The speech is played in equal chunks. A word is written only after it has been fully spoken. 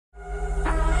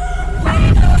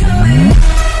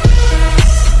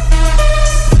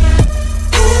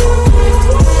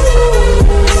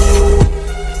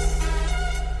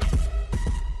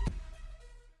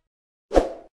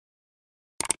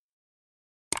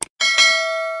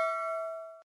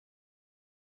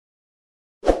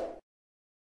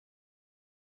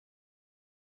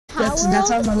That's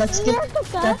how my luck skin.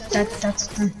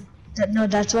 No,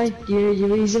 that's why. You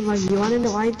reason why you wanna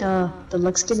know why the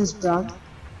luck skin is brown?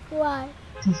 Why?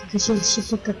 Cause she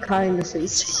put a car in the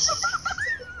face.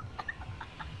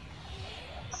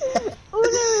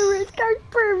 Uno red card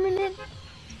permanent.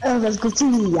 Oh, let's go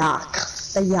to the yak.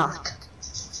 The yak.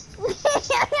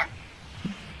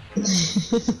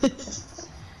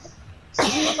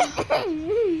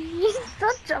 You're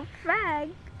such a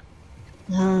fag.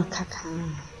 Oh,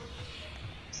 caca.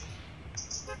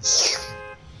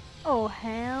 Oh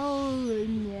hell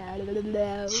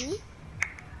no.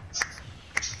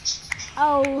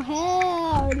 Oh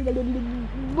hell no.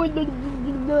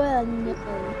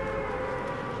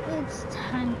 It's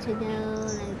time to go,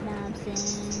 like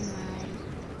Dobson, like...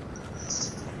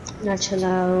 Now chill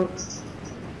out.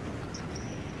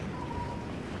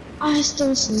 I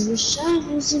still see your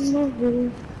shadows in my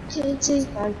room. Can't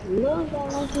take back the love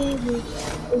that I gave you.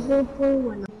 There's no point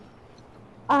when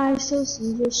I still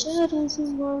see your shadows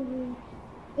in my room.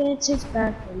 Can't take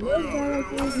back the love that I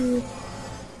gave you.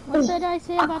 What should I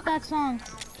say about that song?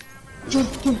 Yo.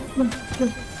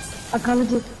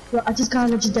 I just got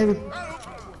legendary.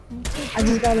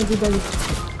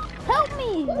 Help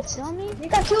me, dummy! You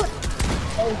got killed.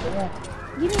 Oh yeah.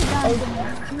 Give me that.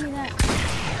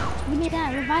 Give me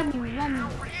that. Revive me.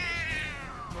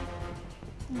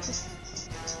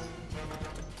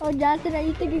 Oh, Johnson, are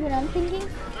you thinking what I'm thinking?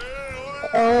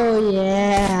 Oh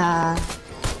yeah.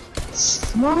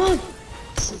 Come on.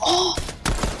 Oh.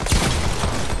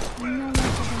 No,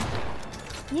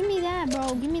 give me that,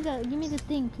 bro. Give me the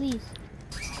thing, please.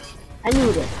 I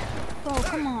need it. Bro,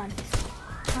 come on.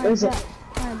 Where is it?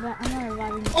 Alright, I'm not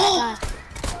reviving you. Oh.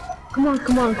 Come on.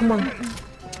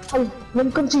 Oh, let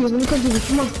me come to you.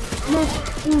 Come on.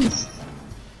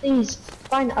 Please.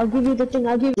 Fine, I'll give you the thing.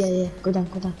 Yeah. Go down.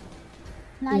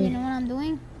 Now you know what I'm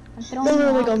doing? I'm throwing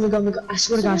No, oh my god. I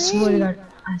swear to God. I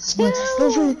swear.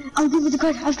 No, I'll give you the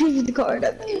card. That's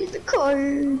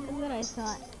what I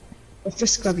thought. Let's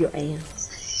just scrub your ass.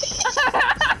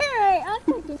 Alright, I'll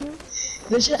take you.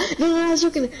 No, I was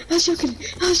joking. I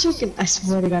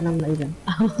swear to God, I'm not even.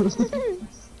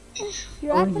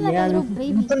 You're acting like a little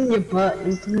baby. You put in your butt. Wait,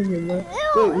 you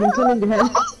put in your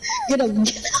head.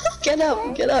 Get up.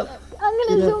 I'm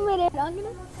gonna zoom it in.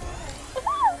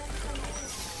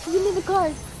 Give me the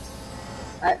card.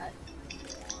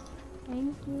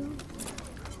 Thank you.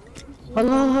 Hold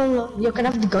on. You can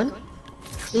have the gun,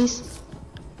 please.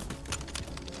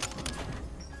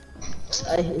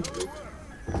 I hate you.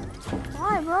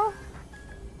 Why, bro?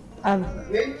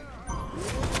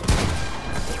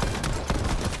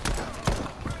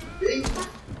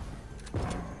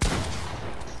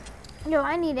 Yo,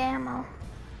 I need ammo.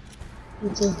 Me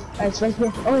too. It's right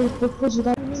here. Oh, what you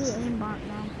got? Give me aimbot,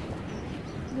 man.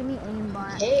 Give me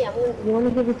aimbot. Hey, you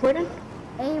wanna get recorded?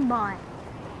 Aimbot.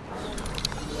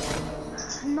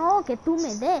 No, que tú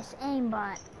me des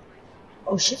aimbot.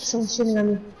 Oh shit, someone's shooting at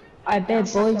me. I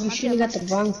bet, boy, you shooting at the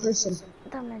wrong person.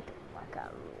 Dame tu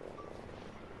macaron.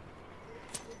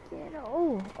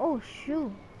 Oh,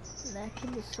 shoot. That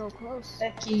kid is so close.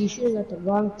 Becky, you shooting at the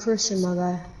wrong person, my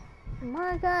guy.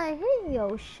 My guy, hit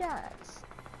your shots.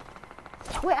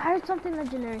 Wait, I heard something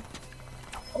legendary.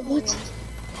 Oh, what?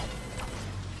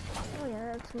 Oh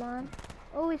yeah, that's mine.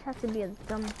 Always has to be a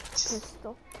dumb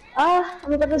pistol. Ah,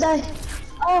 I'm about to die.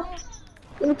 Oh,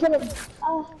 let me kill him.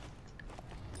 Oh.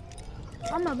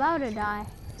 I'm about to die.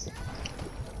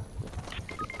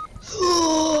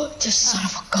 Just son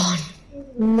of a gun.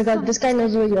 Oh my god, this guy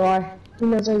knows where you are. He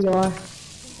knows where you are.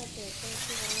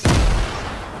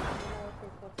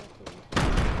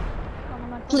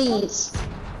 Please.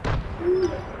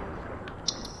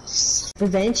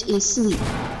 Revenge is sweet.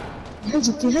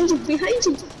 Behind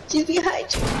you. She's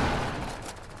behind you.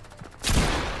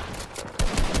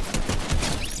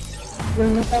 No,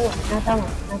 not that one.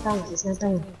 It's not that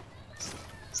one.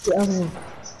 It's the other one.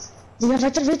 Yeah,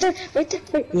 right there.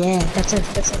 Yeah, that's it.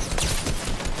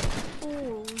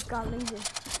 Oh, got laser.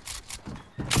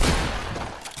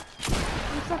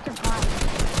 You're such a bot.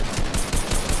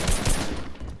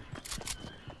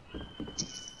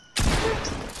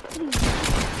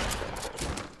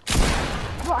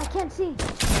 Bro, I can't see.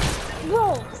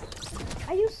 Bro,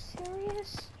 are you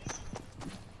serious?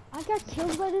 I got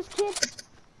killed by this kid.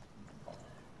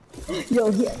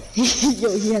 Yo, he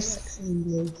has sex in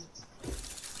the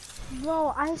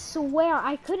Bro, I swear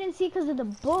I couldn't see because of the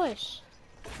bush.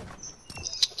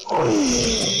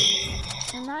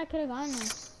 And now I could have gotten him.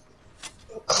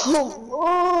 Come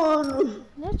on!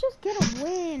 Let's just get a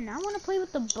win. I want to play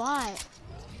with the bot.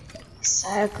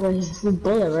 Exactly. You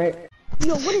bullet, right?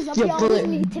 Yo, what is up, Yo, y'all? Bullet,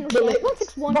 Bullet,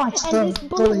 161, watch, and bro. this Bullet,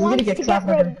 Bullet you're gonna wants get to clapped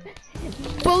get over.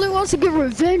 Bullet wants to get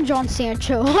revenge on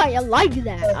Sancho. I like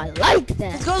that. I like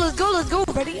that. Let's go,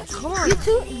 buddy. Come on. You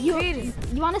too? You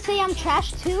wanna say I'm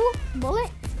trash too, Bullet?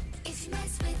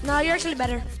 No, you're actually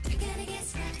better.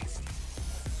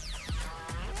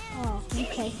 Oh,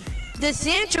 okay. Does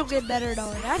Sancho get better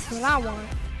though? That's what I want.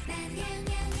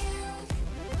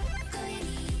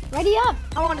 Ready up.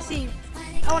 I want to see.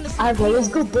 I want to see. Alright, bro, let's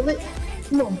go, Bullet.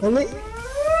 Come on, Bullet.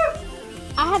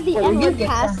 I have the Bro, you're Emerald gonna get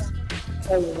pass. clapped.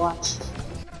 Oh, watch.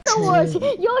 Turtle Wars.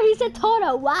 Yo, he said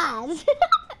Turtle Wars.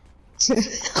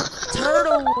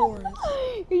 Turtle Wars.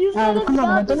 You said it's Come on,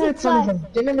 not bro. Don't the make fun of him.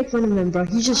 Don't make fun of him, bro.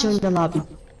 He's just showing the lobby.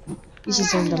 He's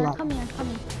just showing the lobby. Come here.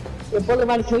 Your Bullet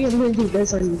about to kill you. I'm gonna do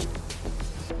this on you.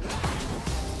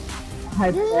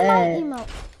 I This is my bet. emote.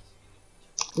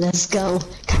 Let's go.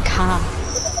 Kaka.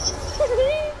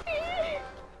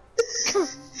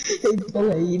 Hey,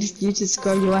 Bullet, you just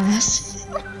score your ass.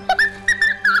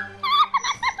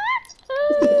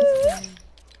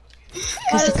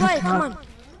 Let's play. Come on.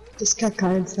 Just Kaka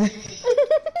inside.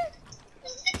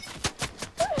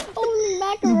 Only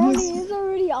macaroni is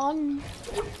already on.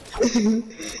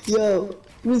 Yo,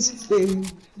 where's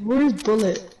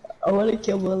Bullet? I wanna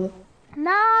kill Bullet.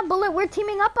 Nah, Bullet, we're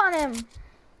teaming up on him.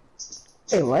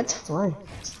 Hey, what? Why?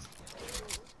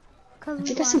 Cause I we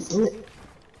think I see want. Bullet.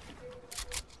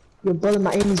 Yo, Bullet,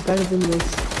 my aim is better than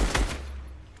yours.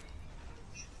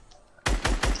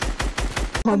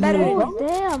 I'm better. Oh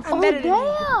damn! I'm better than you.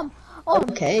 Damn! Oh,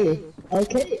 Okay. here I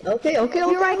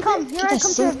come! Here I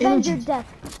come to avenge your death.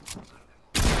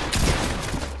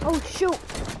 Oh shoot!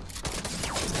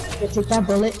 Take that,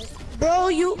 Bullet. Bro,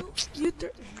 you.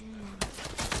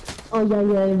 Oh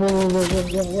yeah.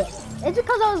 Whoa. It's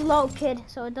because I was low, kid,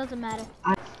 so it doesn't matter.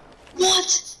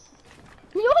 What?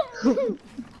 Yo!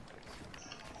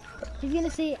 He's gonna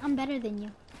say I'm better than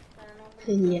you.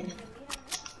 Yeah.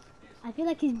 I feel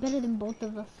like he's better than both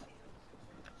of us.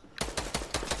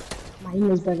 My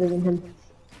aim is better than him.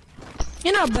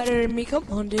 You're not better than me. Come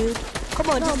on, dude. Come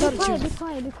on, No, just be tell the quiet,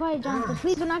 truth. be quiet, Jonathan.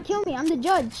 Please do not kill me. I'm the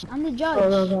judge. I'm the judge.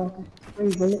 Oh.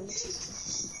 Where's Bullet?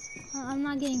 I'm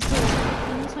not getting killed.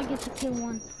 Unless I get to kill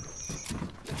one.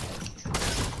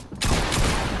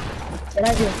 Get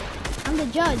out here. I'm the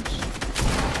judge.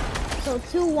 So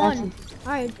 2-1.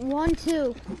 Alright,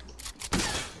 1-2.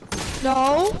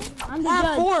 No. I'm the I have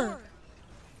judge. 4.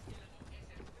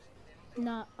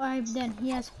 No, alright then. He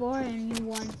has 4 and you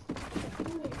 1.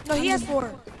 No, he has 4.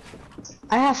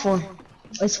 I have 4.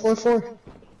 It's 4-4.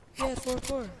 He has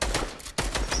 4.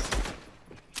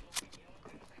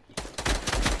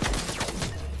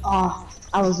 Oh,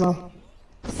 I was low.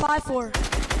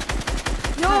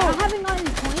 5-4. No, I haven't gotten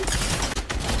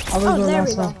points. I was Oh, low there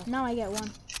we last go. time. Now I get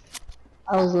 1.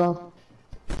 I was low.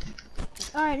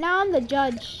 Alright, now I'm the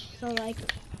judge. So like,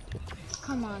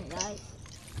 come on, guys.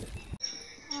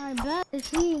 Alright, bet. Let's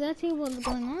see what's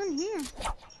going on here.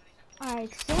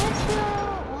 Alright, Sancho.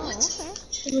 Oh, okay.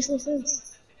 It makes no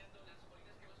sense.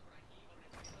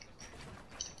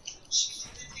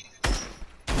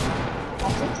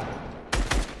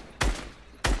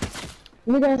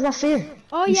 Oh my god, that's not fair.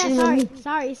 Oh You're yeah, shooting on me.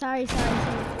 sorry.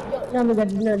 No, oh my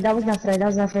god, no, that was not fair.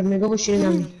 Miguel was shooting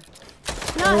on me.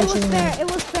 No, it was fair.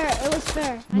 It was fair.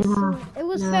 I swear. It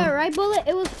was fair, right, Bullet?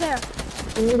 It was fair.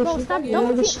 Bro, stop.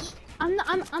 Don't. I'm.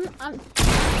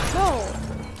 Bro,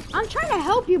 I'm trying to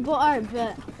help you, but alright,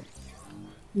 bet.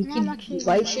 I'm actually.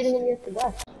 Why are you shooting at me at the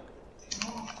back?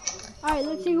 Alright,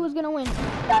 let's see who's gonna win.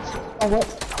 Oh, what?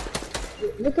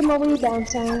 Look at my way down,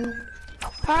 son.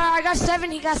 I got 7.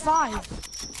 He got 5.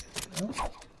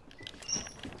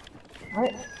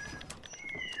 Alright.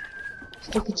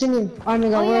 Still continue. Oh my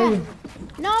god, Oh, where are yeah. you?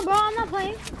 No, bro, I'm not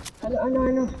playing. I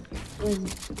know. Where is he?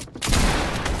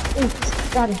 Ooh,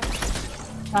 got it.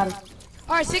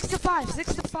 Alright, 6 to 5.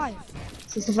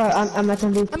 65, I'm at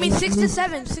 10. I mean 6 to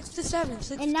 7. 6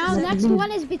 And now to 7. next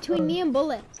one is between me and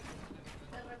Bullet.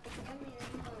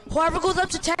 Whoever goes up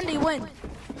to 10, they win.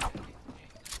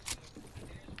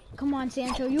 Come on,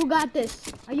 Sancho, you got this.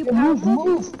 Are you Move, powerful?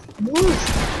 move.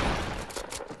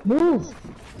 You're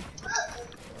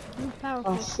Oh,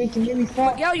 powerful. shit, can you hear me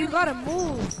fall? Yo, you gotta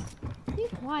move. Be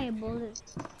quiet, Bullet.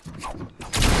 Oh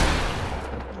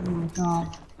my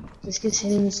god. This kid's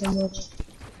hitting me so much.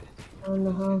 I don't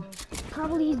know how.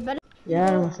 Probably he's better. Yeah,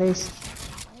 out of my face.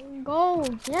 Go,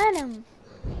 get him.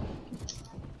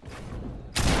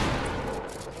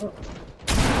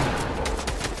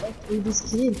 Leave this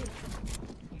kid.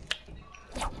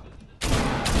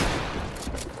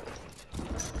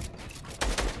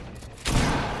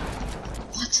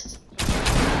 What?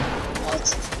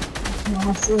 No,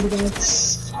 I swear to God.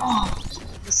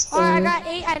 Alright, I got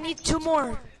 8. I need 2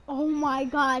 more. Oh my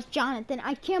gosh, Jonathan,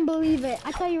 I can't believe it.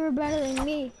 I thought you were better than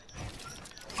me.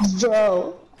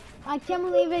 Bro. I can't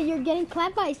believe it. You're getting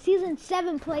clapped by a season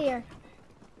 7 player.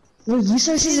 Wait, you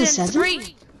started season 7?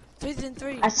 3. Season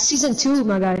 3. That's season 2,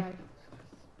 my guy.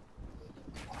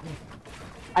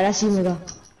 I got you, nigga.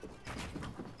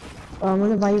 I'm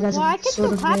gonna buy you guys Well, I can sort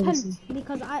still of clap him medicine.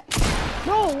 because I.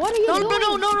 Bro, what are you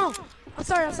doing? No. I'm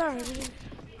sorry.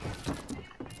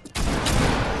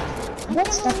 What?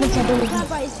 That makes I Getting clapped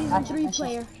by a season 3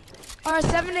 player. Alright,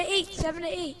 7 to 8. 7 to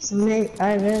 8. 7, 8.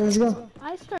 Alright, man, let's go.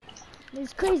 I start.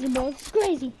 It's crazy, bro. It's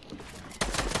crazy.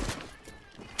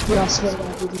 Dude, I swear to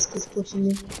God, dude, this kid's pushing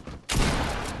me.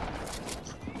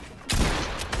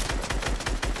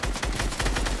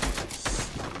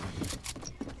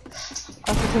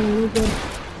 African really good.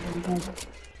 Oh my God.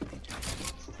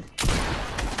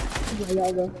 Oh my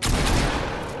God, bro.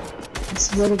 I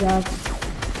swear to God.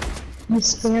 You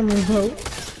spam me, bro.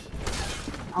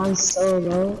 I'm so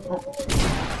low.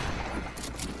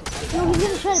 No, he's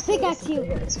gonna try to pickaxe you.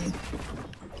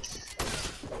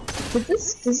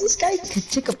 Does this guy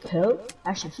take a pill?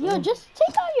 Actually, Yo, just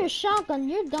take out your shotgun.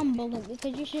 You're dumb, bullet,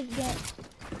 because you should get.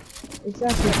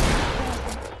 exactly.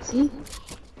 See?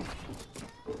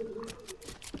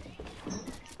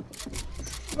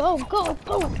 Go.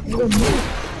 Bro,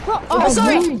 Oh,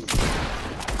 sorry.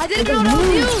 I didn't know that was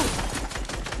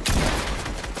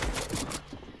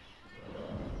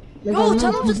you. Yo,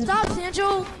 tell him to stop,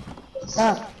 Sancho.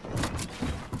 Stop.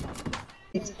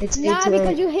 It's nah, 8 to because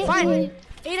 8. you hit Fine. me.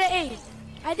 8 to 8.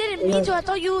 I didn't mean to. I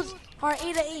thought you are 8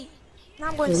 to 8. Now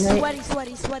I'm going sweaty. I'm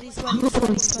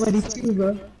sweaty too,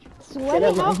 bro.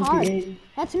 Sweaty? How hard?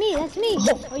 That's me. Oh,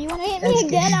 you wanna hit me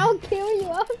again? I'll kill you.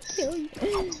 I'm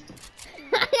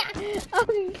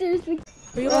seriously.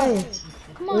 Where you Hey, at?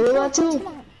 Come where you on. at too?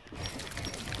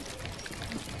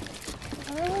 I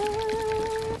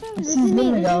This see is me.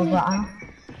 Bullet though, but I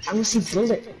don't see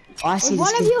Bullet. Oh, I see If this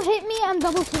one of kid. you hit me, I'm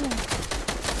double teaming.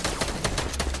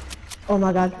 Oh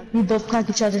my God, we both crack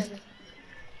each other.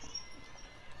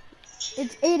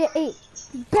 It's 8 to 8.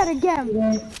 You better get him.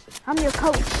 Yeah. I'm your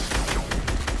coach.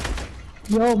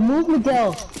 Yo, move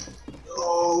Miguel.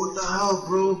 Oh, what the hell,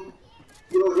 bro?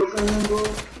 Yo, look at him, bro.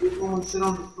 He's gonna sit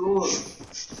on the floor.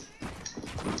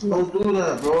 Don't do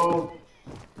that, bro.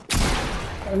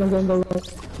 I'm gonna go low.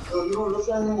 Yo, you don't look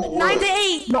at him. 9 to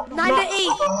 8. 9 to 8. What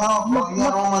the hell, bro? You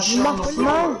had all my shit on the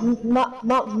floor.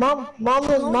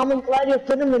 Mom and Claudia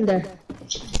put him in there.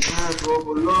 Yeah, bro,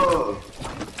 but look.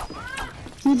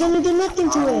 You didn't do nothing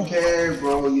I to don't it. care,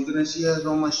 bro. You didn't see I had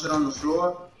all my shit on the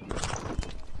floor?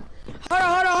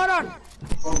 Hold on.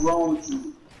 What's wrong with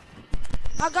you?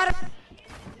 I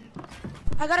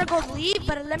gotta go leave,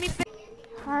 but let me finish.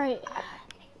 Alright.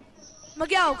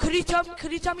 Miguel, could you tell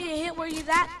me a hint where he's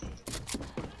at?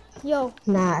 Yo,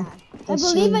 Nah. I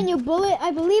believe in you, Bullet. I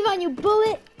believe on you,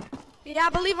 Bullet. Yeah, I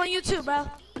believe on you too, bro.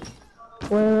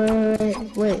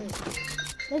 Wait.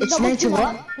 Let's It's double 9 to team.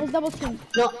 what? Let's double team.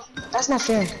 No, that's not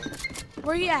fair.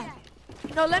 Where you at?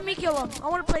 No, let me kill him. I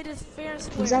want to play this fair and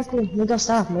square. Exactly. Miguel,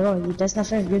 stop. No, that's not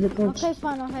fair. You're the coach. Okay,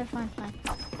 fine.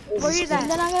 Where you And at?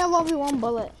 then I'm gonna 1v1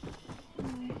 Bullet.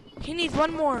 He needs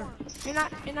 1 more.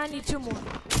 And I need 2 more.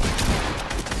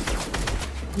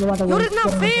 No matter Yo, what. that's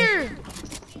not fair.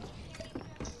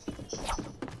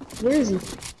 Where is he?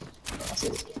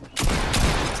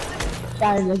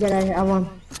 Got him. Get out of here. I won.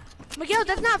 Miguel,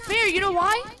 that's not fair. You know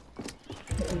why?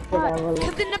 Get out of here.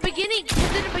 Because in the beginning,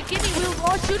 we were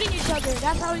all shooting each other.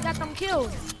 That's how we got them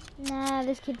killed. Nah,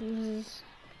 this kid loses.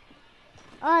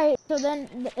 Alright, so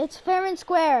then it's fair and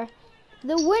square.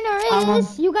 The winner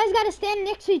is you guys gotta stand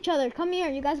next to each other. Come here,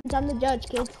 you guys. I'm the judge,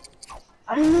 kids.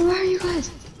 I don't know where are you guys.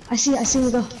 I see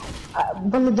Miguel.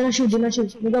 But do not shoot.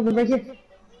 Miguel, right here.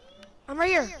 I'm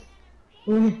right here.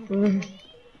 Over here.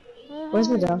 Where's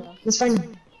Miguel? Let's find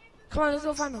him. Come on, let's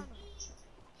go find him.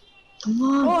 Come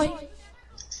on. Boy.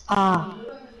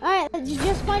 Alright,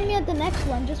 just find me at the next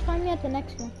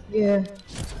one. Yeah.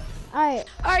 Alright.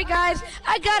 Alright, guys.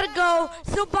 I gotta go.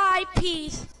 So bye.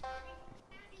 Peace.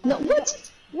 No,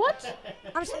 what? What?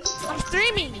 I'm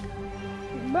streaming.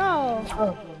 Bro,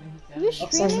 Oh. you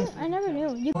streaming? I never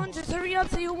knew. You, Just hurry up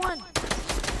so you won.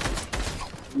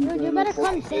 you better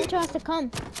come. Sancho has to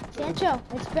come. Sancho,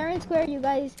 it's fair and square, you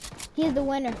guys. He is the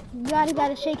winner. You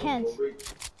gotta shake hands.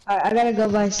 Alright, I gotta go,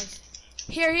 guys.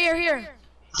 Here. Here,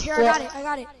 I got it.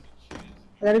 I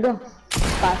gotta go.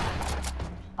 Bye.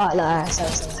 Oh, no,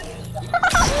 sorry.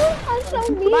 I'm so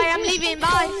mean. Bye, I'm leaving.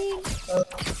 Bye.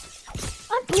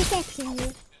 I'm pickaxing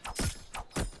you.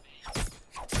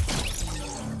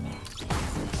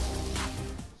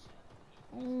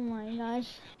 Oh my gosh.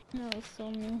 That was so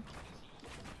mean.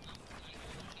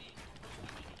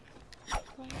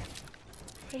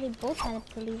 So they both had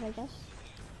to leave, I guess.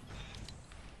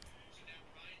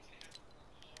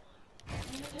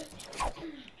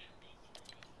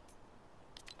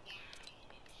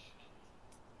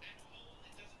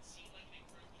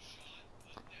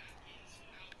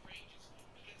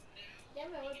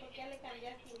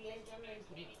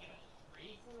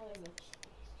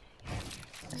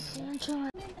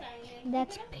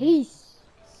 That's peace.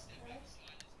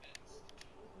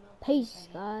 Peace,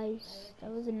 guys.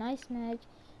 That was a nice match.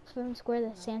 Fair and square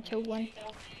that Sancho won.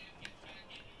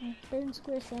 Fair and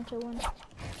square Sancho won.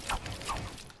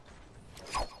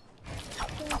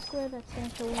 Fair and square that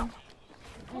Sancho won.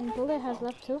 And Bullet has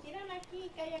left too.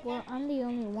 Well, I'm the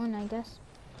only one, I guess.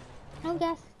 Oh,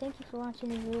 guys, thank you for watching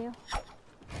the video.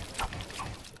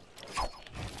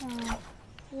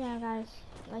 Yeah, guys,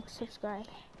 like, subscribe.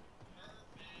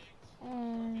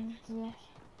 And yeah.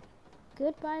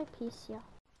 Goodbye, peace, y'all.